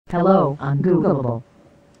Hello, Ungoogleable.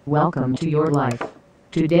 Welcome to your life.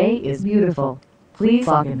 Today is beautiful. Please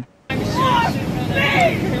log in. Fuck me!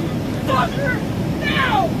 Fucker!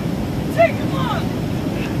 Now! Take him on!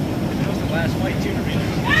 That was the last fight, too.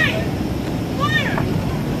 Hey! Fire!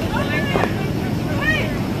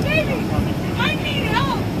 Hey! Baby! I need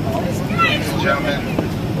help! This guy is... Gentlemen,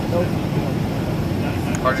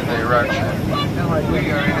 pardon the erection.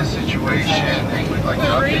 We are in a situation and we'd like to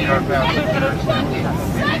update our passengers that we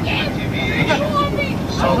will be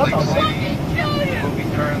deviation. Salt Lake City will be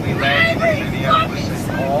currently landing in Minneapolis and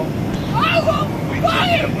Paul. We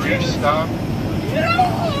take a brief stop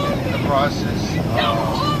in the process of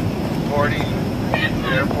reporting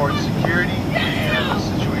airport security. We have a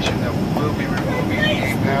situation that we will be removing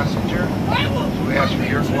a passenger. So we ask for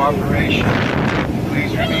your cooperation.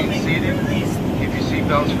 Please remain seated. Keep your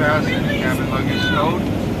seatbelts fastened. Cabin luggage stowed.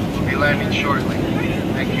 We'll be landing shortly.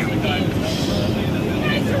 Thank you.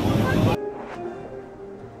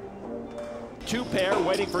 Two pair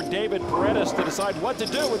waiting for David Paredes to decide what to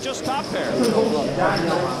do with just top pair. Two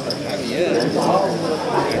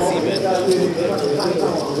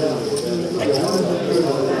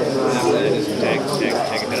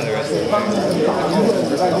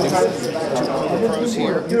pros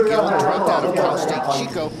here. Gil dropped out of Cal State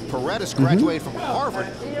Chico. Paredes graduated from Harvard.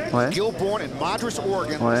 Gil born in Madras,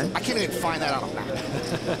 Oregon. I can't even find that on a map.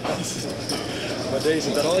 But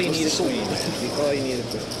Daisy, that's all you need is queen. That's all you need is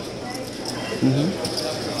queen. What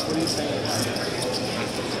are you saying?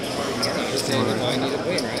 You're saying that's all you need is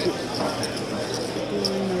queen, right?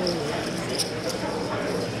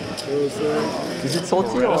 Is it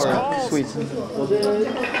salty or sweet?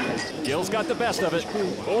 Gil's got the best of it.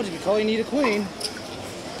 Oh, if you call you need a queen.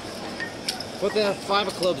 Put the 5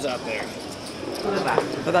 of clubs out there.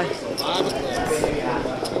 Bye-bye. 5 of clubs.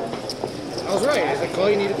 I was right. I said call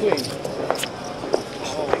you need a queen.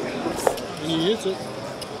 Oh my God. And you hits it.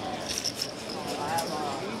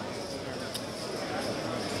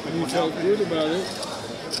 And you felt good about it.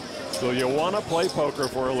 So you want to play poker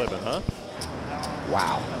for a living, huh?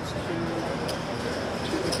 Wow.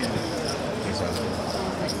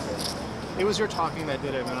 It was your talking that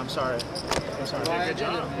did it, man. I'm sorry. I'm sorry.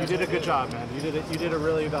 You did a good job, man. You did a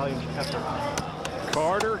really valiant effort.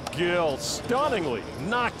 Carter Gill stunningly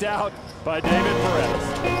knocked out by David Paredes.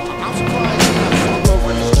 I'm surprised he got slumped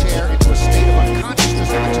over in his chair into a state of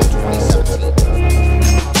unconsciousness until 2017.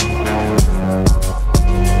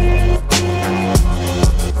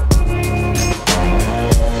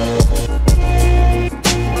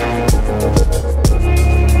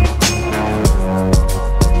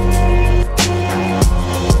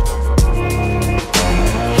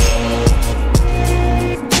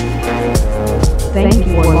 Thank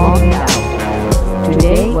you for logging out.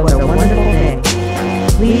 Today was a wonderful day.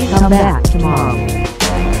 Please come back tomorrow.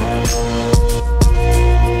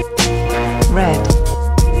 Red,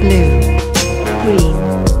 blue, green.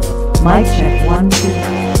 Mic check 1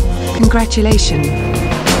 2. Congratulations.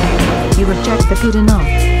 You reject the good enough.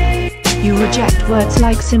 You reject words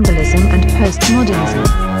like symbolism and postmodernism.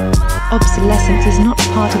 Obsolescence is not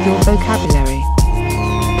part of your vocabulary.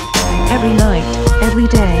 Every night, every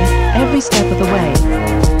day, every step of the way.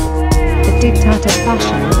 The diktat of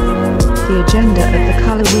fashion. The agenda of the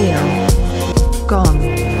color wheel. Gone.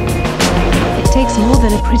 It takes more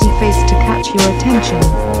than a pretty face to catch your attention.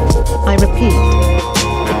 I repeat.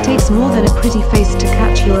 It takes more than a pretty face to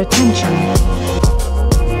catch your attention.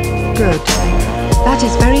 Good. That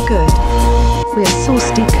is very good. We're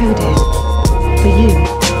source decoded. For you.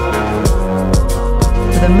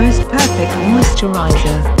 For the most perfect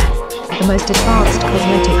moisturizer. The most advanced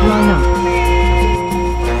cosmetic lineup.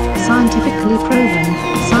 Scientifically proven,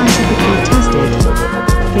 scientifically tested.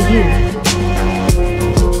 For you.